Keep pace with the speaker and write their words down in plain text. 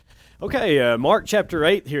Okay, Mark chapter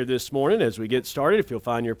 8 here this morning as we get started. If you'll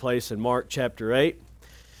find your place in Mark chapter 8.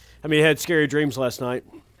 How many had scary dreams last night?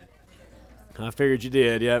 I figured you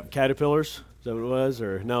did. Yeah, caterpillars? Is that what it was?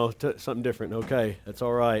 Or no, something different. Okay, that's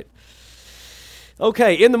all right.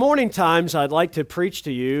 Okay, in the morning times, I'd like to preach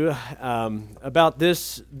to you about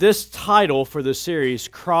this title for the series,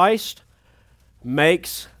 Christ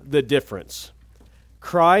Makes the Difference.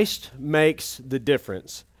 Christ makes the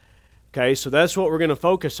difference. Okay, so that's what we're going to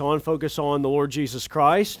focus on the Lord Jesus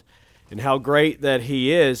Christ and how great that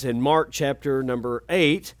He is in Mark chapter number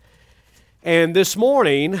 8. And this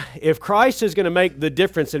morning, if Christ is going to make the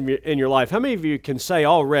difference in your life, how many of you can say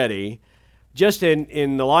already, just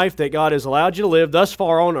in the life that God has allowed you to live thus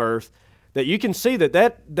far on earth, that you can see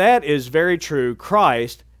that is very true.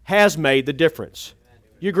 Christ has made the difference.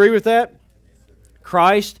 You agree with that?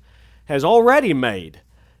 Christ has already made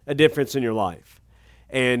a difference in your life.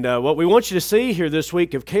 And what we want you to see here this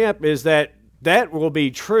week of camp is that will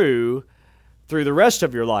be true through the rest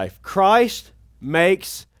of your life. Christ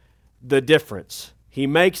makes the difference. He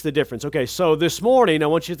makes the difference. Okay, so this morning, I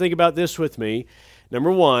want you to think about this with me.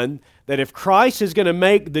 Number one, that if Christ is going to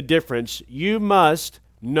make the difference, you must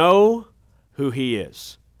know who He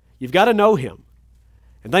is. You've got to know Him.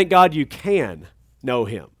 And thank God you can know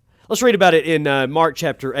Him. Let's read about it in Mark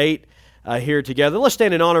chapter 8 here together. Let's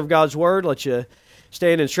stand in honor of God's Word. Let you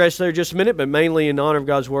stand and stretch there just a minute, but mainly in honor of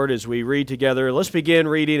God's Word as we read together. Let's begin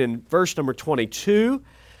reading in verse number 22,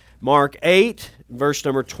 Mark 8, verse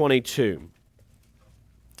number 22.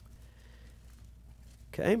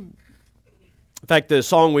 Okay. In fact, the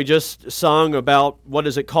song we just sung about what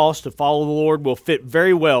does it cost to follow the Lord will fit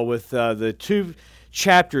very well with the two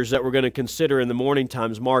chapters that we're going to consider in the morning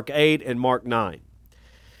times, Mark 8 and Mark 9.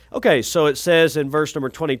 Okay, so it says in verse number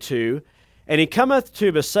 22, "And he cometh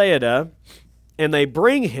to Bethsaida, and they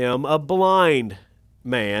bring him a blind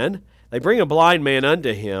man. They bring a blind man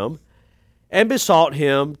unto him, and besought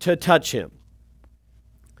him to touch him.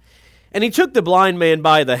 And he took the blind man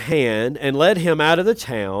by the hand, and led him out of the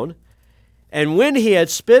town. And when he had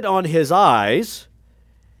spit on his eyes,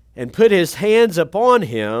 and put his hands upon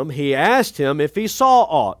him, he asked him if he saw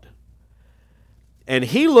aught. And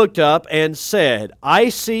he looked up and said, I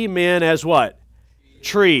see men as what?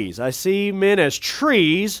 Trees. I see men as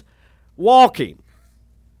trees walking.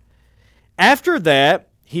 After that,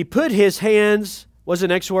 he put his hands, what's the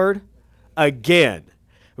next word? Again.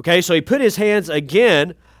 Okay, so he put his hands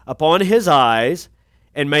again upon his eyes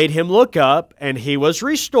and made him look up, and he was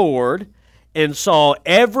restored and saw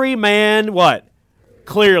every man, what?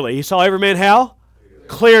 Clearly. He saw every man how?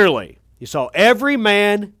 Clearly. He saw every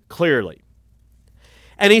man clearly.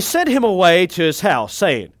 And he sent him away to his house,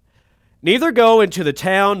 saying, Neither go into the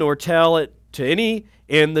town, nor tell it to any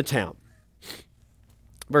in the town.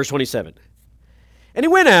 Verse 27. And he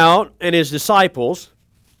went out, and his disciples,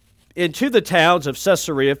 into the towns of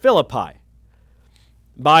Caesarea Philippi.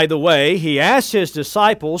 By the way, he asked his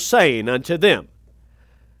disciples, saying unto them,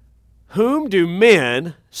 Whom do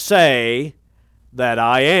men say that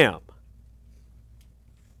I am?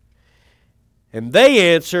 And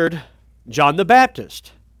they answered, John the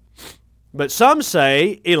Baptist. But some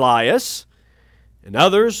say, Elias, and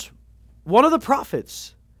others, one of the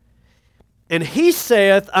prophets. And he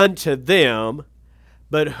saith unto them,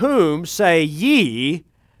 But whom say ye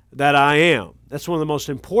that I am? That's one of the most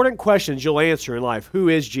important questions you'll answer in life. Who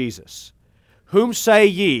is Jesus? Whom say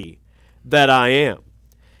ye that I am?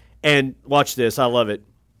 And watch this, I love it.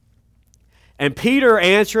 And Peter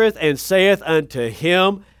answereth and saith unto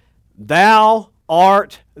him, Thou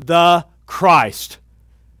art the Christ.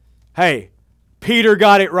 Hey, Peter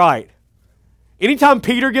got it right. Anytime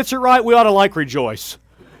Peter gets it right, we ought to rejoice.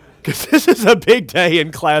 Because this is a big day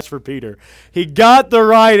in class for Peter. He got the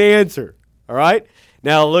right answer. All right?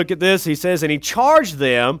 Now look at this. He says, and he charged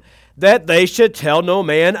them that they should tell no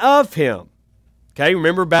man of him. Okay,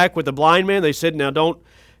 remember back with the blind man? They said, now don't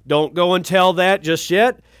go and tell that just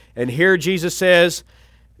yet. And here Jesus says,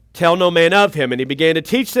 tell no man of him. And he began to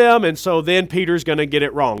teach them, and so then Peter's going to get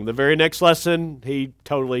it wrong. The very next lesson, he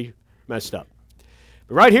totally messed up.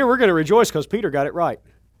 But right here, we're going to rejoice because Peter got it right.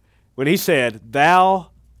 When he said, Thou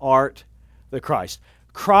art the Christ.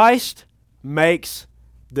 Christ makes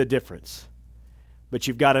the difference. But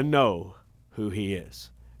you've got to know who He is.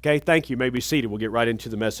 Okay, thank you. You may be seated. We'll get right into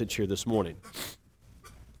the message here this morning.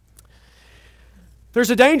 There's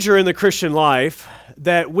a danger in the Christian life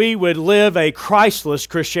that we would live a Christless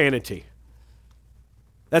Christianity.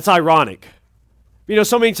 That's ironic. You know,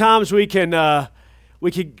 so many times we can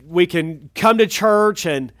come to church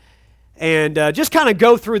and just kind of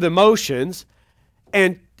go through the motions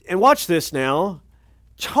and watch this now,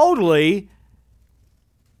 totally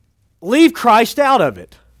leave Christ out of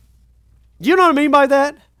it. Do you know what I mean by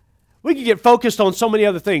that? We can get focused on so many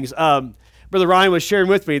other things. Brother Ryan was sharing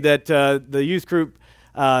with me that the youth group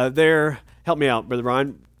there, help me out, Brother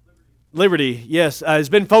Ryan. Liberty, yes, has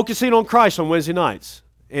been focusing on Christ on Wednesday nights.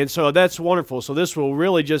 And so that's wonderful. So this will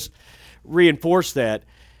really just reinforce that.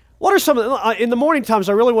 What are some of in the morning times?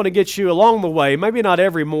 I really want to get you along the way. Maybe not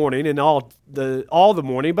every morning and all the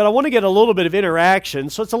morning, but I want to get a little bit of interaction.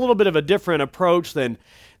 So it's a little bit of a different approach than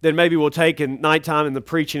maybe we'll take in nighttime in the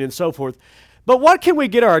preaching and so forth. But what can we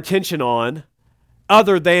get our attention on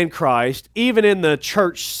other than Christ, even in the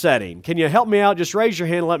church setting? Can you help me out? Just raise your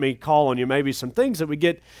hand and let me call on you. Maybe some things that we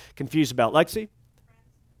get confused about. Lexi?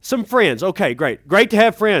 Some friends. Okay, great. Great to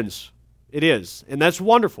have friends. It is. And that's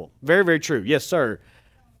wonderful. Very, very true. Yes, sir.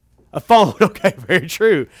 A phone. Okay, very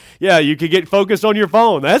true. Yeah, you could get focused on your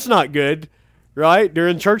phone. That's not good, right?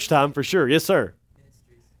 During church time, for sure. Yes, sir.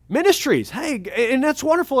 Ministries. Hey, and that's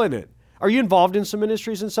wonderful, isn't it? Are you involved in some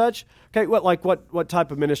ministries and such? Okay, what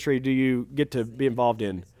type of ministry do you get to be involved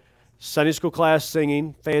in? Sunday school class,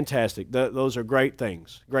 singing, fantastic. Those are great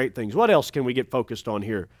things, great things. What else can we get focused on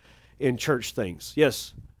here in church things?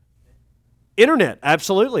 Yes. Internet,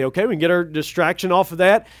 absolutely. Okay, we can get our distraction off of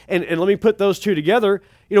that. And let me put those two together.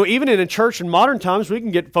 You know, even in a church in modern times, we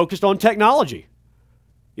can get focused on technology.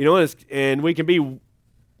 You know, and we can be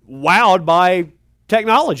wowed by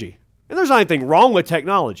technology. And there's not anything wrong with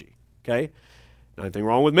technology. Okay? Not anything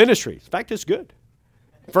wrong with ministries. In fact, it's good.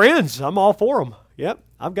 Friends, I'm all for them. Yep,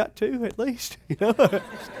 I've got two at least. You know?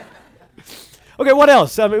 Okay, what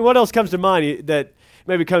else? I mean, what else comes to mind that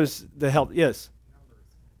maybe comes to help? Yes?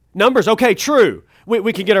 Numbers. Okay, true.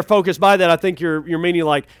 We can get our focus by that. I think you're meaning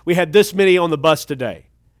like we had this many on the bus today.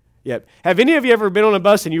 Yep. Have any of you ever been on a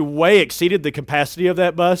bus and you way exceeded the capacity of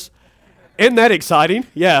that bus? Isn't that exciting?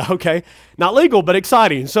 Yeah, okay. Not legal, but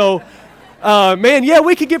exciting. So... man, yeah,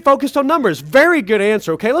 we could get focused on numbers. Very good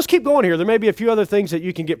answer. Okay, let's keep going here. There may be a few other things that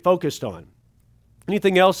you can get focused on.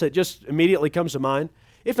 Anything else that just immediately comes to mind?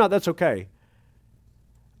 If not, that's okay.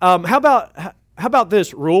 How about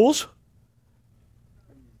this? Rules?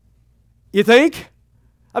 You think?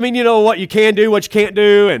 I mean, you know what you can do, what you can't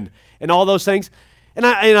do, and all those things. And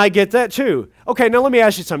I get that too. Okay, now let me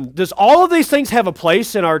ask you something. Does all of these things have a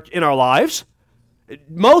place in our lives?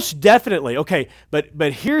 Most definitely. Okay,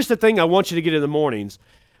 but here's the thing I want you to get in the mornings.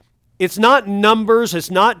 It's not numbers, it's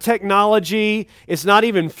not technology, it's not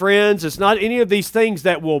even friends, it's not any of these things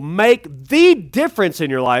that will make the difference in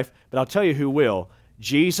your life, but I'll tell you who will.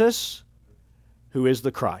 Jesus, who is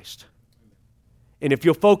the Christ. And if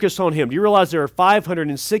you'll focus on Him, do you realize there are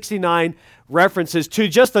 569 references to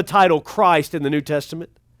just the title Christ in the New Testament?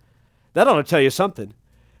 That ought to tell you something.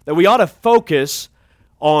 That we ought to focus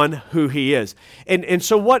on who He is. And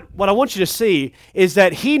so what I want you to see is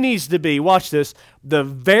that He needs to be, watch this, the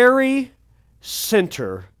very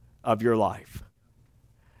center of your life.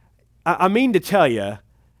 I mean to tell you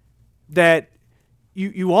that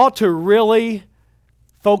you ought to really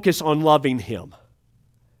focus on loving Him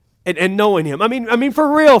and knowing Him. I mean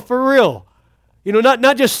for real. You know,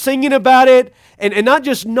 not just singing about it and not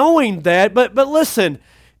just knowing that, but listen,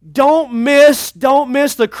 don't miss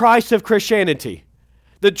the Christ of Christianity.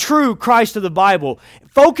 The true Christ of the Bible.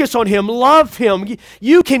 Focus on Him. Love Him.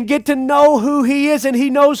 You can get to know who He is and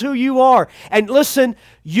He knows who you are. And listen,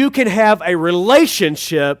 you can have a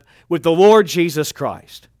relationship with the Lord Jesus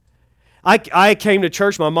Christ. I came to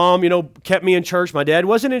church. My mom, kept me in church. My dad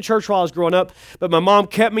wasn't in church while I was growing up, but my mom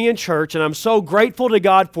kept me in church, and I'm so grateful to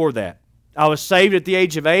God for that. I was saved at the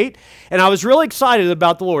age of 8, and I was really excited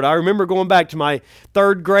about the Lord. I remember going back to my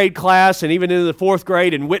 3rd grade class and even into the 4th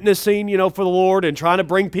grade and witnessing, for the Lord and trying to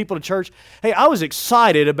bring people to church. Hey, I was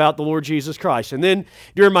excited about the Lord Jesus Christ. And then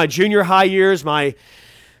during my junior high years, my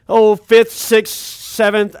 5th, 6th,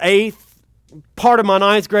 7th, 8th, part of my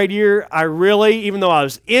 9th grade year, I really, even though I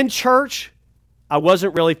was in church, I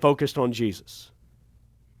wasn't really focused on Jesus.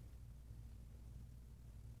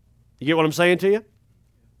 You get what I'm saying to you?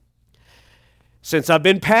 Since I've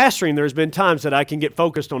been pastoring, there's been times that I can get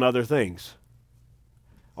focused on other things,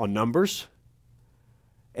 on numbers,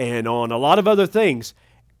 and on a lot of other things,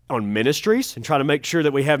 on ministries, and try to make sure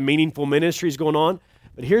that we have meaningful ministries going on.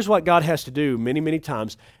 But here's what God has to do many, many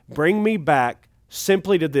times. Bring me back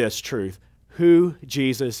simply to this truth, who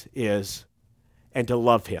Jesus is, and to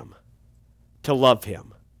love Him. To love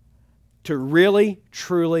Him. To really,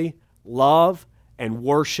 truly love and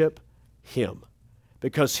worship Him.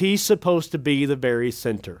 Because He's supposed to be the very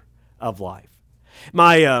center of life.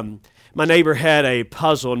 My neighbor had a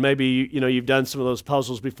puzzle, and maybe you've done some of those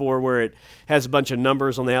puzzles before where it has a bunch of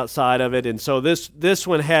numbers on the outside of it. And so this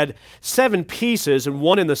one had 7 pieces and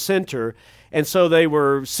one in the center. And so they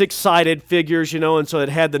were six-sided figures, and so it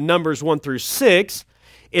had the numbers 1 through 6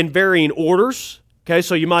 in varying orders. Okay,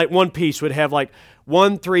 so one piece would have like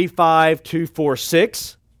 1, 3, 5, 2, 4,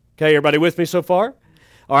 6. Okay, everybody with me so far?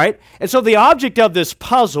 All right, and so the object of this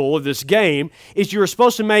puzzle, of this game, is you're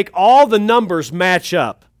supposed to make all the numbers match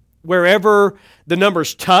up wherever the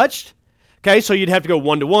numbers touched. Okay, so you'd have to go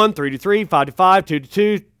 1 to 1, 3 to 3, 5 to 5, 2 to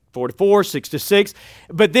 2, 4 to 4, 6 to 6.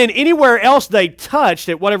 But then anywhere else they touched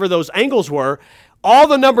at whatever those angles were, all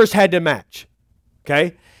the numbers had to match.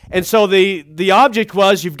 Okay, and so the object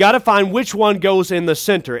was you've got to find which one goes in the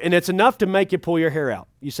center, and it's enough to make you pull your hair out.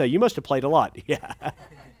 You say, you must have played a lot. Yeah.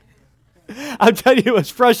 I'm telling you, it was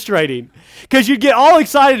frustrating because you'd get all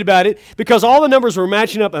excited about it because all the numbers were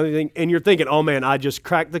matching up and you're thinking, oh man, I just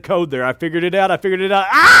cracked the code there. I figured it out.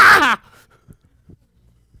 Ah!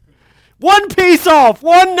 One piece off,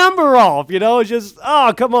 one number off, it's just,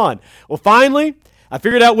 oh, come on. Well, finally, I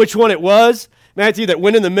figured out which one it was, Matthew, that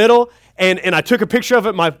went in the middle, and I took a picture of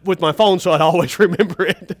it with my phone so I'd always remember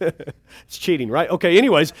it. It's cheating, right? Okay,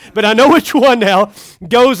 anyways, but I know which one now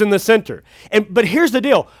goes in the center. But here's the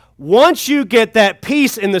deal. Once you get that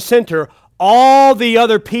piece in the center, all the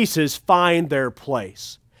other pieces find their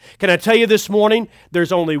place. Can I tell you this morning,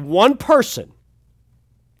 there's only one person.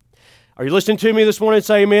 Are you listening to me this morning?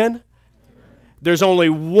 Say amen. There's only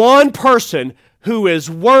one person who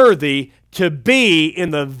is worthy to be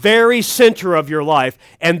in the very center of your life,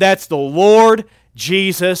 and that's the Lord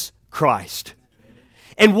Jesus Christ.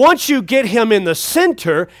 And once you get him in the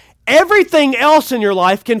center, everything else in your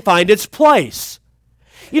life can find its place.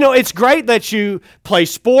 It's great that you play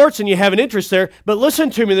sports and you have an interest there, but listen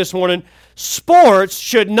to me this morning. Sports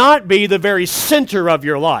should not be the very center of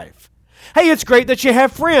your life. Hey, it's great that you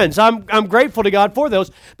have friends. I'm grateful to God for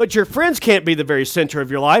those, but your friends can't be the very center of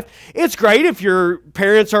your life. It's great if your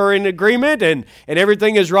parents are in agreement and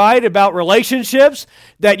everything is right about relationships,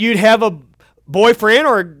 that you'd have a boyfriend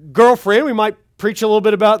or a girlfriend. We might preach a little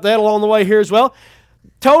bit about that along the way here as well.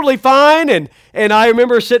 Totally fine, and I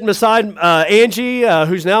remember sitting beside Angie,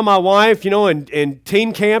 who's now my wife, in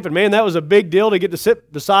teen camp, and man, that was a big deal to get to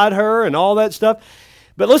sit beside her and all that stuff.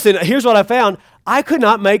 But listen, here's what I found. I could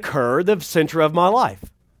not make her the center of my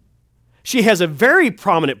life. She has a very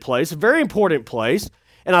prominent place, a very important place,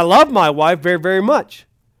 and I love my wife very, very much.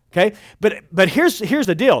 Okay, but here's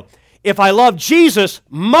the deal. If I love Jesus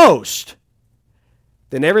most,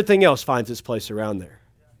 then everything else finds its place around there.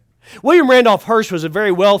 William Randolph Hearst was a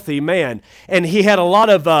very wealthy man, and he had a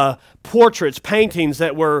lot of portraits, paintings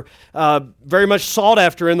that were very much sought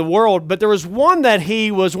after in the world, but there was one that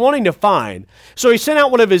he was wanting to find. So he sent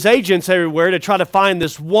out one of his agents everywhere to try to find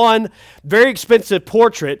this one very expensive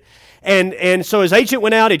portrait, and so his agent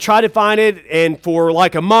went out, he tried to find it, and for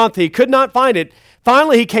like a month he could not find it.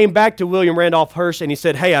 Finally, he came back to William Randolph Hearst, and he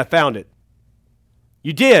said, hey, I found it.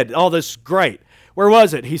 You did? Oh, this is great. Where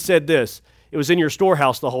was it? He said this. It was in your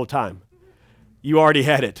storehouse the whole time. You already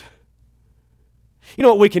had it. You know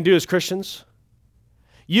what we can do as Christians?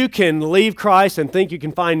 You can leave Christ and think you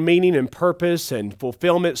can find meaning and purpose and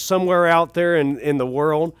fulfillment somewhere out there in the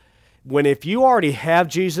world, when if you already have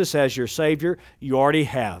Jesus as your Savior, you already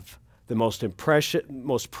have the most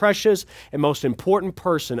precious and most important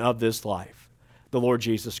person of this life, the Lord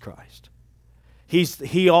Jesus Christ.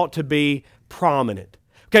 He ought to be prominent.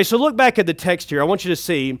 Okay, so look back at the text here. I want you to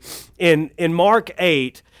see in Mark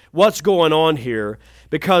 8 what's going on here,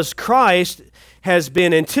 because Christ has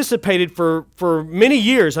been anticipated for many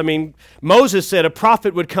years. I mean, Moses said a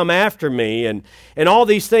prophet would come after me and all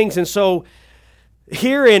these things. And so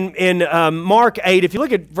here in Mark 8, if you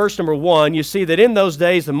look at verse number 1, you see that in those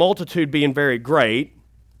days the multitude being very great,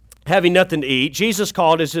 having nothing to eat, Jesus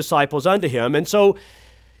called his disciples unto him. And so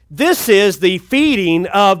this is the feeding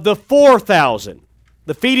of the 4,000.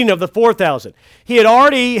 The feeding of the 4,000. He had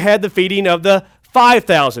already had the feeding of the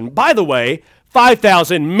 5,000. By the way,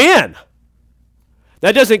 5,000 men.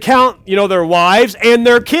 That doesn't count, their wives and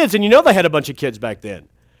their kids. And they had a bunch of kids back then.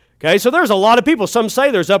 Okay, so there's a lot of people. Some say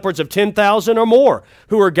there's upwards of 10,000 or more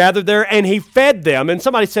who were gathered there, and he fed them. And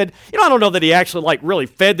somebody said, I don't know that he actually really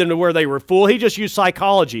fed them to where they were full. He just used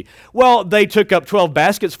psychology. Well, they took up 12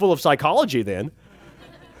 baskets full of psychology then.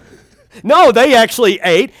 No, they actually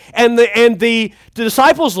ate, and the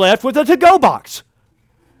disciples left with a to-go box.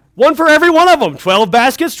 One for every one of them. 12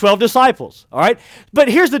 baskets, 12 disciples. All right? But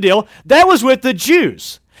here's the deal. That was with the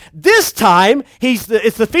Jews. This time, it's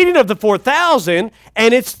the feeding of the 4,000,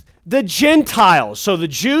 and it's the Gentiles. So the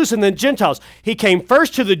Jews and the Gentiles. He came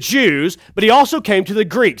first to the Jews, but he also came to the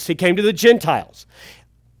Greeks. He came to the Gentiles.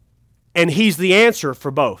 And he's the answer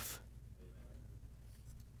for both.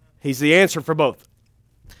 He's the answer for both.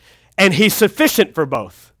 And he's sufficient for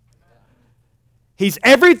both. He's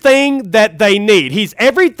everything that they need. He's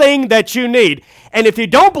everything that you need. And if you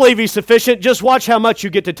don't believe he's sufficient, just watch how much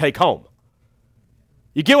you get to take home.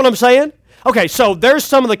 You get what I'm saying? Okay, so there's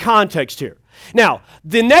some of the context here. Now,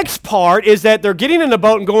 the next part is that they're getting in the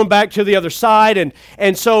boat and going back to the other side.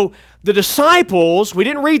 And so the disciples, we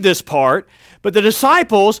didn't read this part, but the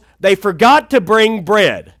disciples, they forgot to bring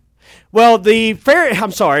bread. Well, let me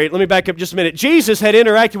back up just a minute. Jesus had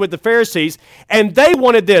interacted with the Pharisees, and they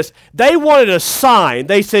wanted this. They wanted a sign.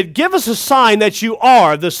 They said, give us a sign that you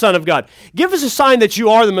are the Son of God. Give us a sign that you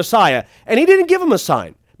are the Messiah. And he didn't give them a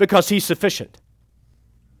sign because he's sufficient.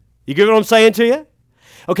 You get what I'm saying to you?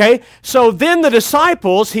 Okay, so then the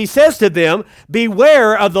disciples, he says to them,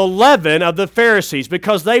 beware of the leaven of the Pharisees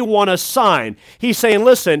because they want a sign. He's saying,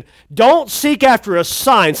 listen, don't seek after a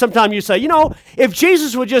sign. Sometimes you say, if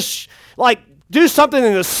Jesus would just do something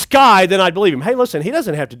in the sky, then I'd believe him. Hey, listen, he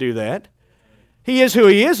doesn't have to do that. He is who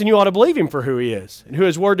he is, and you ought to believe him for who he is and who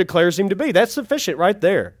his word declares him to be. That's sufficient right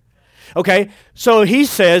there. Okay, so he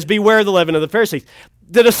says, beware of the leaven of the Pharisees.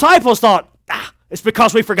 The disciples thought, it's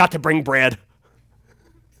because we forgot to bring bread.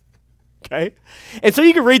 Okay? And so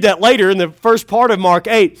you can read that later in the first part of Mark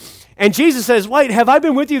 8. And Jesus says, wait, have I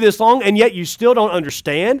been with you this long and yet you still don't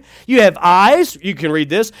understand? You have eyes, you can read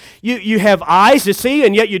this. You have eyes to see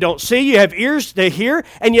and yet you don't see. You have ears to hear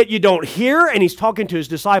and yet you don't hear. And he's talking to his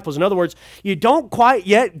disciples. In other words, you don't quite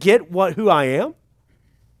yet get who I am.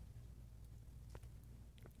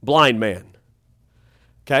 Blind man.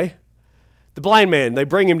 Okay? The blind man, they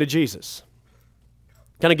bring him to Jesus.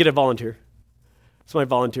 Can I get a volunteer? Somebody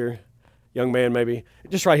volunteer. Young man, maybe.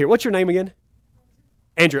 Just right here. What's your name again?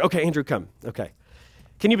 Andrew. Okay, Andrew, come. Okay.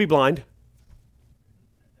 Can you be blind?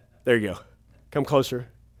 There you go. Come closer.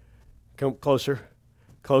 Come closer.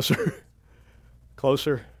 Closer.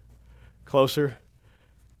 Closer. Closer.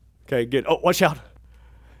 Okay, good. Oh, watch out.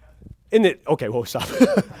 Isn't it? Okay, well, stop.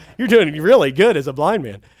 You're doing really good as a blind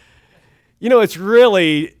man. You're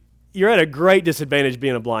at a great disadvantage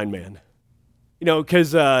being a blind man.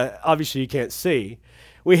 Because obviously you can't see.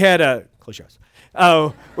 Close your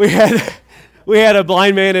eyes. We had a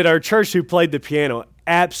blind man at our church who played the piano.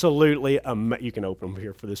 Absolutely, you can open them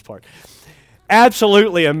here for this part.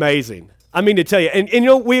 Absolutely amazing. I mean to tell you,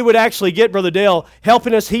 and we would actually get Brother Dale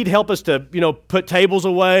helping us. He'd help us to put tables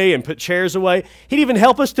away and put chairs away. He'd even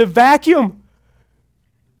help us to vacuum.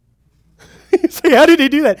 See, how did he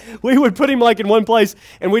do that? We would put him in one place,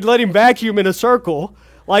 and we'd let him vacuum in a circle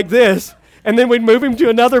like this. And then we'd move him to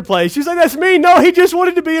another place. She's like, that's me. No, he just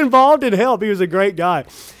wanted to be involved and help. He was a great guy.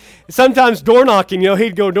 Sometimes door knocking,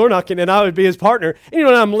 he'd go door knocking and I would be his partner. And,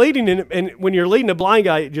 I'm leading, and when you're leading a blind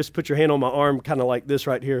guy, just put your hand on my arm kind of like this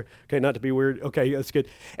right here. Okay, not to be weird. Okay, that's good.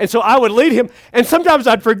 And so I would lead him, and sometimes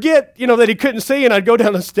I'd forget, that he couldn't see, and I'd go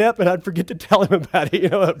down a step and I'd forget to tell him about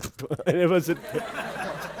it, and it wasn't...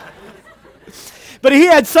 But he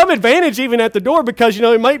had some advantage even at the door because,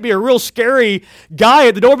 he might be a real scary guy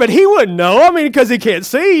at the door, but he wouldn't know. Because he can't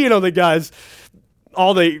see, the guys,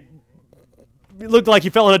 it looked like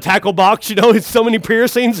he fell in a tackle box, with so many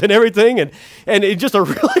piercings and everything, and he's just a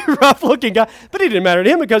really rough-looking guy. But it didn't matter to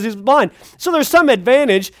him because he's blind. So there's some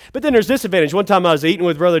advantage, but then there's disadvantage. One time I was eating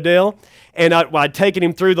with Brother Dale, and I'd taken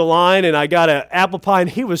him through the line, and I got an apple pie, and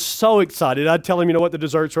he was so excited. I'd tell him, what the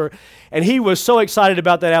desserts were, and he was so excited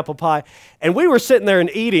about that apple pie. And we were sitting there and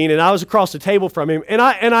eating, and I was across the table from him, and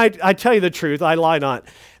I tell you the truth, I lie not,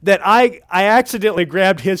 that I accidentally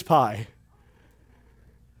grabbed his pie,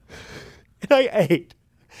 and I ate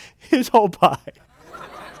his whole pie.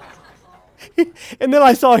 And then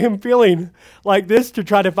I saw him feeling like this to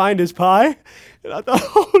try to find his pie, and I thought,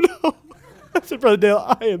 oh no. I said, Brother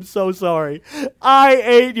Dale, I am so sorry. I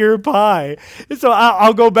ate your pie. And so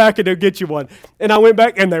I'll go back and they'll get you one. And I went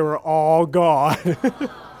back and they were all gone. Isn't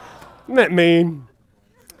that mean?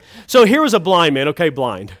 So here was a blind man,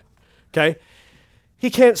 blind. Okay? He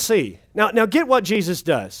can't see. Now get what Jesus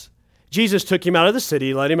does. Jesus took him out of the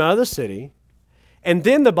city, led him out of the city, and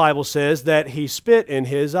then the Bible says that he spit in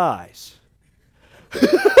his eyes.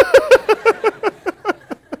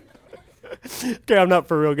 Okay, I'm not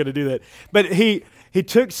for real going to do that. But he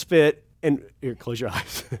took spit and, here, close your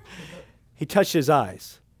eyes. He touched his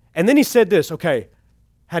eyes. And then he said this, okay,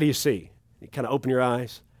 how do you see? You kind of open your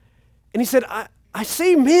eyes. And he said, I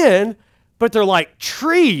see men, but they're like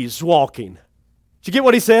trees walking. Did you get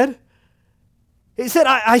what he said? He said,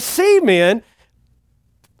 I see men,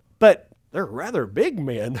 but they're rather big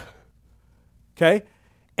men. Okay?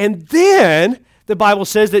 And then the Bible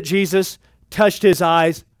says that Jesus touched his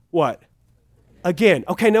eyes, what? Again.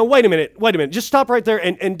 Okay, now wait a minute. Just stop right there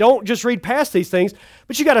and don't just read past these things,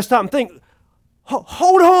 but you got to stop and think,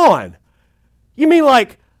 hold on. You mean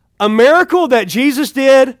like a miracle that Jesus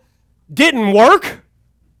didn't work?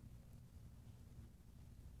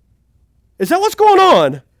 Is that what's going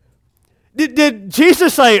on? Did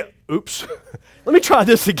Jesus say, oops, let me try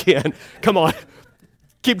this again. Come on,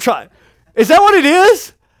 keep trying. Is that what it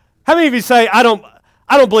is? How many of you say, I don't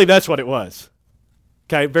believe that's what it was?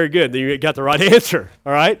 Okay, very good. You got the right answer,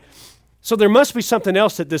 all right? So there must be something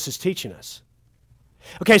else that this is teaching us.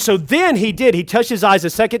 Okay, so then he touched his eyes a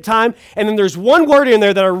second time, and then there's one word in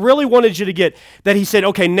there that I really wanted you to get, that he said,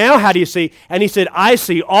 okay, now how do you see? And he said, I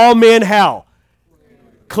see all men how?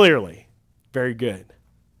 Clearly. Very good.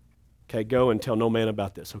 Okay, go and tell no man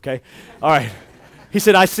about this, okay? All right. He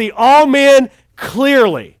said, I see all men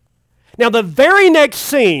clearly. Now, the very next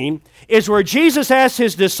scene is where Jesus asks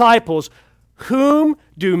his disciples, whom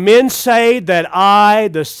do men say that I,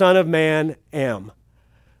 the Son of Man, am?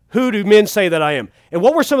 Who do men say that I am? And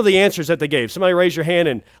what were some of the answers that they gave? Somebody raise your hand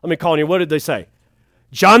and let me call on you. What did they say?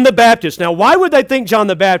 John the Baptist. Now, why would they think John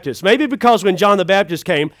the Baptist? Maybe because when John the Baptist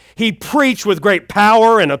came, he preached with great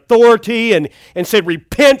power and authority and said,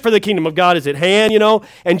 repent for the kingdom of God is at hand,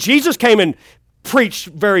 And Jesus came and preached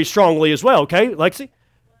very strongly as well, okay, Lexi?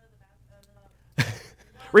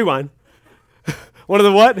 Rewind. One of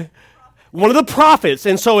the what? One of the prophets.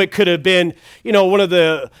 And so it could have been, one of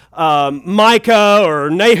the Micah or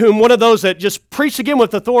Nahum, one of those that just preached again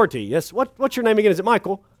with authority. Yes, what's your name again? Is it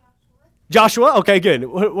Michael? Joshua? Okay, good.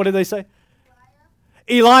 What did they say?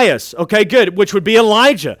 Elias. Okay, good, which would be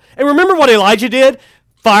Elijah. And remember what Elijah did?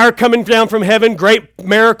 Fire coming down from heaven, great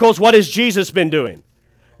miracles. What has Jesus been doing?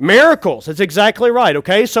 Miracles. That's exactly right,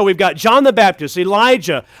 okay? So we've got John the Baptist,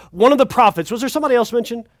 Elijah, one of the prophets. Was there somebody else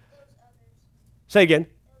mentioned? Say again.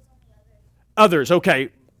 Others, okay.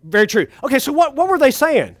 Very true. Okay, so what were they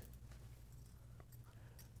saying?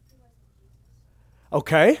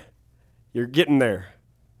 Okay, you're getting there.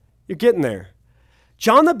 You're getting there.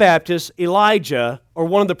 John the Baptist, Elijah, or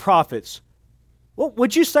one of the prophets. Well,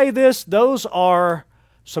 would you say this? Those are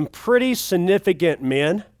some pretty significant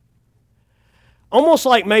men. Almost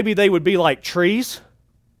like maybe they would be like trees.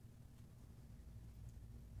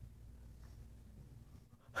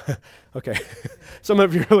 Okay. Some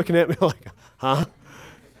of you are looking at me like, huh?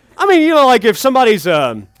 I mean, like if somebody's,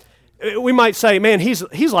 we might say, man,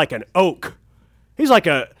 he's like an oak. He's like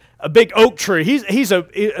a big oak tree. He's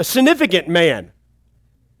a significant man.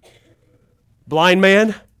 Blind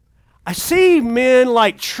man. I see men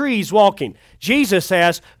like trees walking. Jesus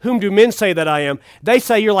asks, whom do men say that I am? They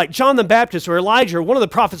say you're like John the Baptist or Elijah or one of the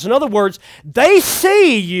prophets. In other words, they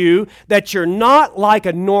see you that you're not like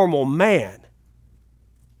a normal man.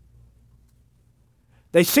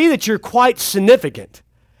 They see that you're quite significant,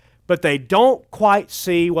 but they don't quite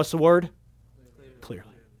see, what's the word? Clearly.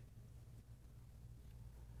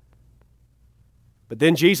 But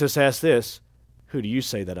then Jesus asked this, who do you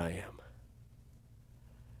say that I am?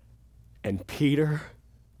 And Peter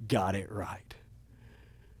got it right.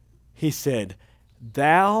 He said,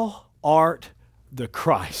 thou art the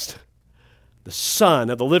Christ, the Son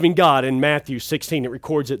of the living God. In Matthew 16, it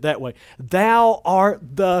records it that way. Thou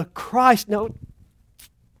art the Christ. No,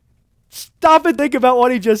 stop and think about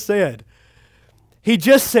what he just said. He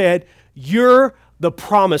just said, you're the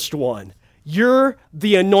promised one. You're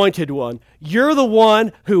the anointed one. You're the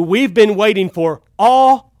one who we've been waiting for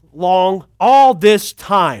all this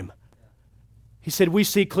time. He said, we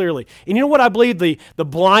see clearly. And you know what I believe the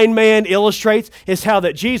blind man illustrates is how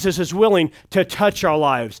that Jesus is willing to touch our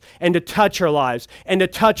lives and to touch our lives and to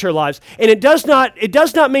touch our lives. And it does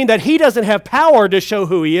not mean that he doesn't have power to show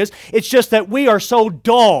who he is. It's just that we are so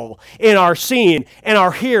dull in our seeing and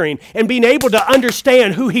our hearing and being able to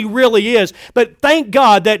understand who he really is. But thank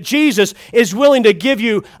God that Jesus is willing to give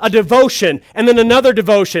you a devotion and then another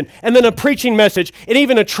devotion and then a preaching message and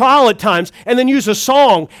even a trial at times and then use a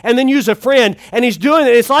song and then use a friend. And he's doing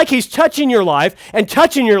it. It's like he's touching your life and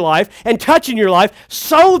touching your life and touching your life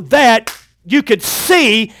so that you could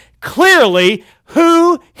see clearly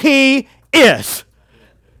who he is.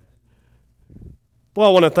 Well,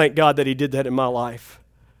 I want to thank God that he did that in my life.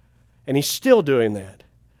 And he's still doing that.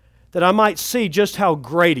 That I might see just how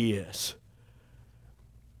great he is.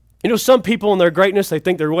 Some people in their greatness, they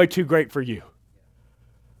think they're way too great for you.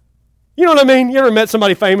 You know what I mean? You ever met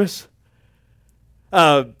somebody famous?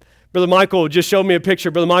 Brother Michael just showed me a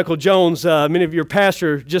picture. Brother Michael Jones, many of your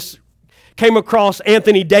pastors just came across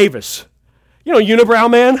Anthony Davis. Unibrow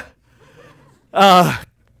man.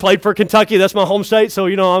 Played for Kentucky. That's my home state, so,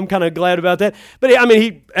 I'm kind of glad about that. But,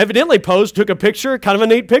 he evidently took a picture, kind of a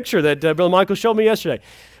neat picture that Brother Michael showed me yesterday.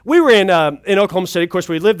 We were in Oklahoma City. Of course,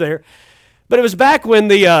 we lived there. But it was back when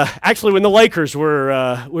when the Lakers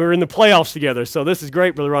were we were in the playoffs together. So this is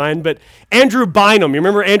great, Brother Ryan. But Andrew Bynum, you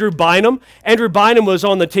remember Andrew Bynum? Andrew Bynum was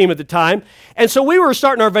on the team at the time. And so we were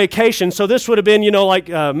starting our vacation. So this would have been, like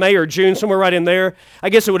May or June, somewhere right in there. I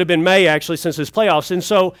guess it would have been May, actually, since it's playoffs. And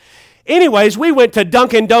so, anyways, we went to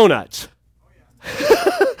Dunkin' Donuts.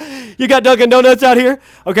 You got Dunkin' Donuts out here?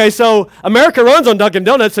 Okay, so America runs on Dunkin'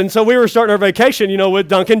 Donuts. And so we were starting our vacation, with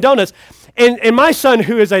Dunkin' Donuts. And my son,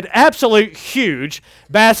 who is an absolute huge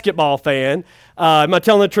basketball fan, am I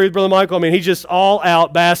telling the truth, Brother Michael? I mean, he's just all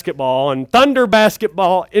out basketball and Thunder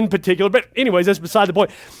basketball in particular. But anyways, that's beside the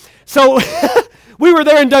point. So we were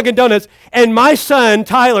there in Dunkin' Donuts, and my son,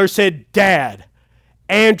 Tyler, said, "Dad,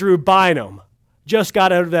 Andrew Bynum just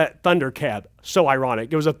got out of that Thunder cab." So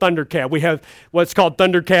ironic. It was a Thunder cab. We have what's called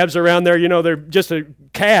Thunder cabs around there. They're just a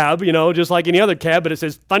cab, just like any other cab, but it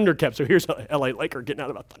says Thunder cab. So here's a LA Laker getting out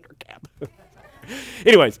of a Thunder cab.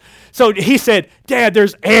 Anyways, so he said, "Dad,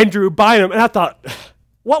 there's Andrew Bynum." And I thought,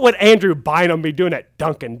 what would Andrew Bynum be doing at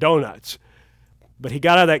Dunkin' Donuts? But he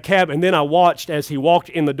got out of that cab, and then I watched as he walked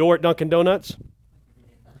in the door at Dunkin' Donuts.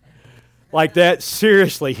 Like that,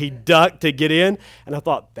 seriously, he ducked to get in, and I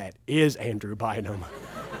thought, that is Andrew Bynum.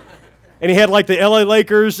 And he had like the LA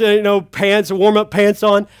Lakers, pants, warm-up pants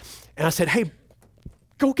on. And I said, "Hey,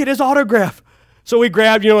 go get his autograph." So we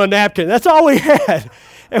grabbed, a napkin. That's all we had.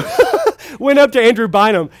 And went up to Andrew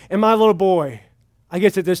Bynum, and my little boy, I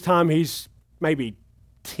guess at this time he's maybe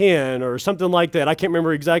 10 or something like that. I can't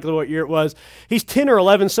remember exactly what year it was. He's 10 or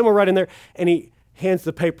 11, somewhere right in there. And he hands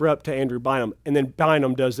the paper up to Andrew Bynum. And then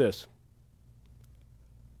Bynum does this.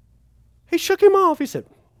 He shook him off. He said,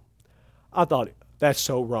 I thought, that's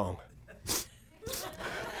so wrong.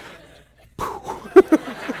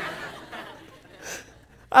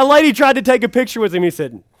 A lady tried to take a picture with him. He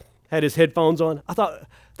said, had his headphones on. I thought,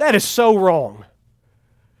 that is so wrong.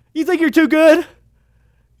 You think you're too good?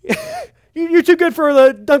 You're too good for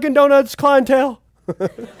the Dunkin' Donuts clientele?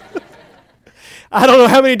 I don't know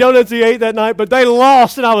how many donuts he ate that night, but they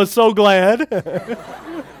lost, and I was so glad.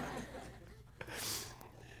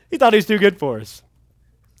 He thought he was too good for us.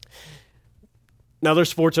 Another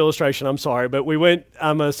sports illustration, I'm sorry, but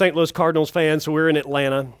I'm a St. Louis Cardinals fan, so we're in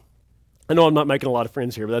Atlanta. I know I'm not making a lot of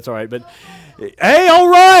friends here, but that's all right. But hey, all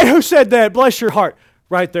right, who said that? Bless your heart.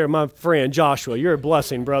 Right there, my friend Joshua. You're a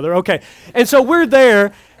blessing, brother. Okay, and so we're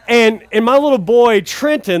there, and my little boy,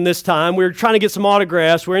 Trenton, this time, we were trying to get some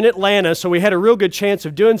autographs. We're in Atlanta, so we had a real good chance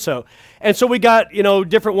of doing so. And so we got,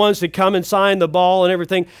 different ones to come and sign the ball and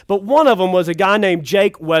everything. But one of them was a guy named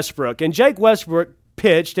Jake Westbrook. And Jake Westbrook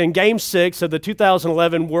pitched in Game 6 of the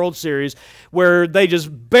 2011 World Series, where they just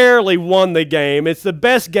barely won the game. It's the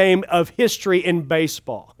best game of history in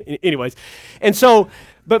baseball. Anyways, and so,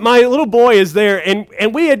 but my little boy is there,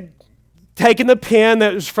 and we had taken the pen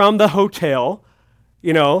that was from the hotel,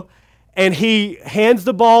 and he hands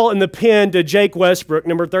the ball and the pen to Jake Westbrook,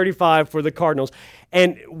 number 35 for the Cardinals.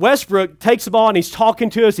 And Westbrook takes the ball, and he's talking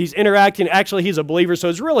to us. He's interacting. Actually, he's a believer, so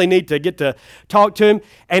it's really neat to get to talk to him.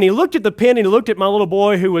 And he looked at the pen, and he looked at my little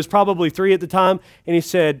boy, who was probably 3 at the time, and he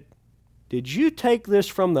said, "Did you take this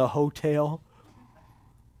from the hotel?"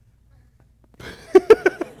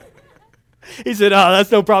 He said, "Oh,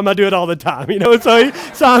 that's no problem. I do it all the time." So he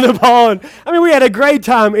signed the ball. And we had a great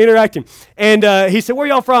time interacting. And he said, "Where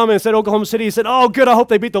y'all from?" And I said, "Oklahoma City." He said, "Oh, good. I hope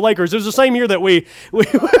they beat the Lakers." It was the same year that we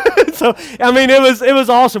so, it was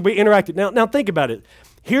awesome. We interacted. Now think about it.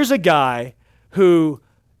 Here's a guy who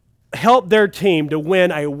helped their team to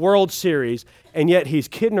win a World Series, and yet he's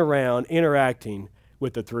kidding around, interacting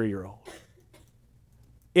with the 3-year-old.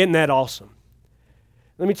 Isn't that awesome?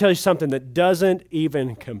 Let me tell you something that doesn't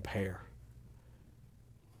even compare.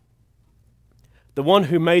 The one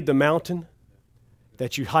who made the mountain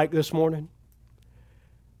that you hiked this morning,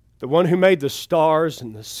 the one who made the stars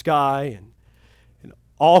and the sky and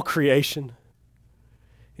all creation.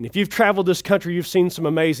 And if you've traveled this country, you've seen some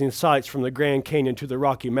amazing sights, from the Grand Canyon to the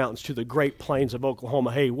Rocky Mountains to the Great Plains of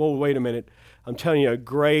Oklahoma. Hey, whoa, wait a minute. I'm telling you, a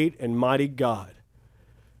great and mighty God.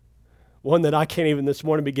 One that I can't even this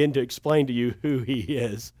morning begin to explain to you who he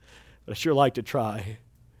is, but I sure like to try.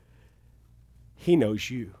 He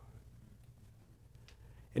knows you.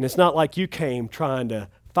 And it's not like you came trying to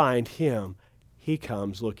find him. He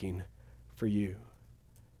comes looking for you.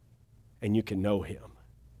 And you can know him.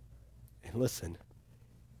 And listen,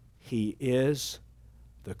 he is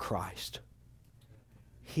the Christ.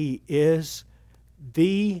 He is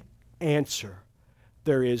the answer.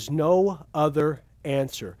 There is no other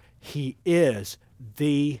answer. He is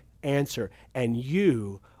the answer. And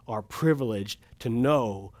you are privileged to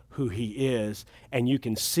know who he is, and you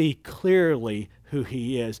can see clearly who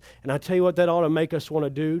he is. And I tell you what that ought to make us want to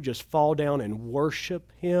do, just fall down and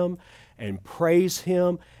worship him and praise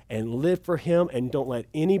him and live for him, and don't let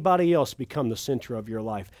anybody else become the center of your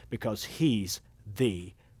life, because he's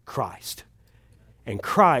the Christ. And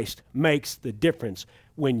Christ makes the difference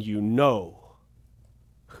when you know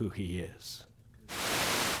who he is.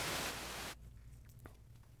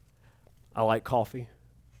 I like coffee.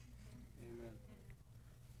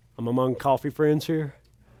 I'm among coffee friends here.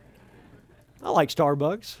 I like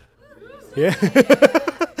Starbucks. Yeah.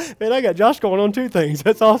 Man, I got Josh going on two things.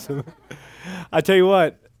 That's awesome. I tell you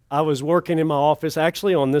what, I was working in my office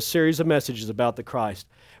actually on this series of messages about the Christ.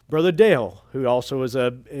 Brother Dale, who also is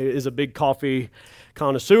a big coffee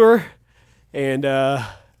connoisseur and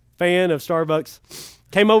fan of Starbucks,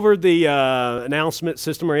 came over the announcement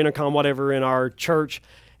system or intercom, whatever, in our church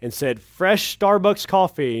and said, "Fresh Starbucks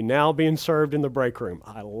coffee now being served in the break room."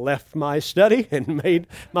 I left my study and made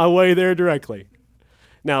my way there directly.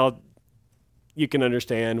 Now, you can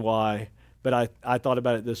understand why, but I thought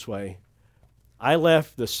about it this way. I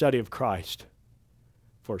left the study of Christ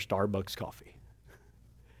for Starbucks coffee.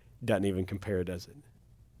 Doesn't even compare, does it?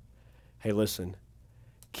 Hey, listen,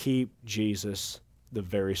 keep Jesus the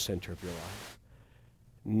very center of your life.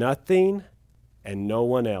 Nothing and no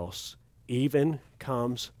one else even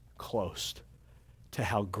comes close to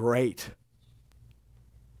how great,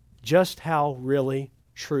 just how really,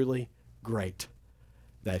 truly great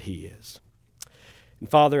that he is. And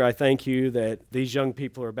Father, I thank you that these young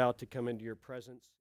people are about to come into your presence.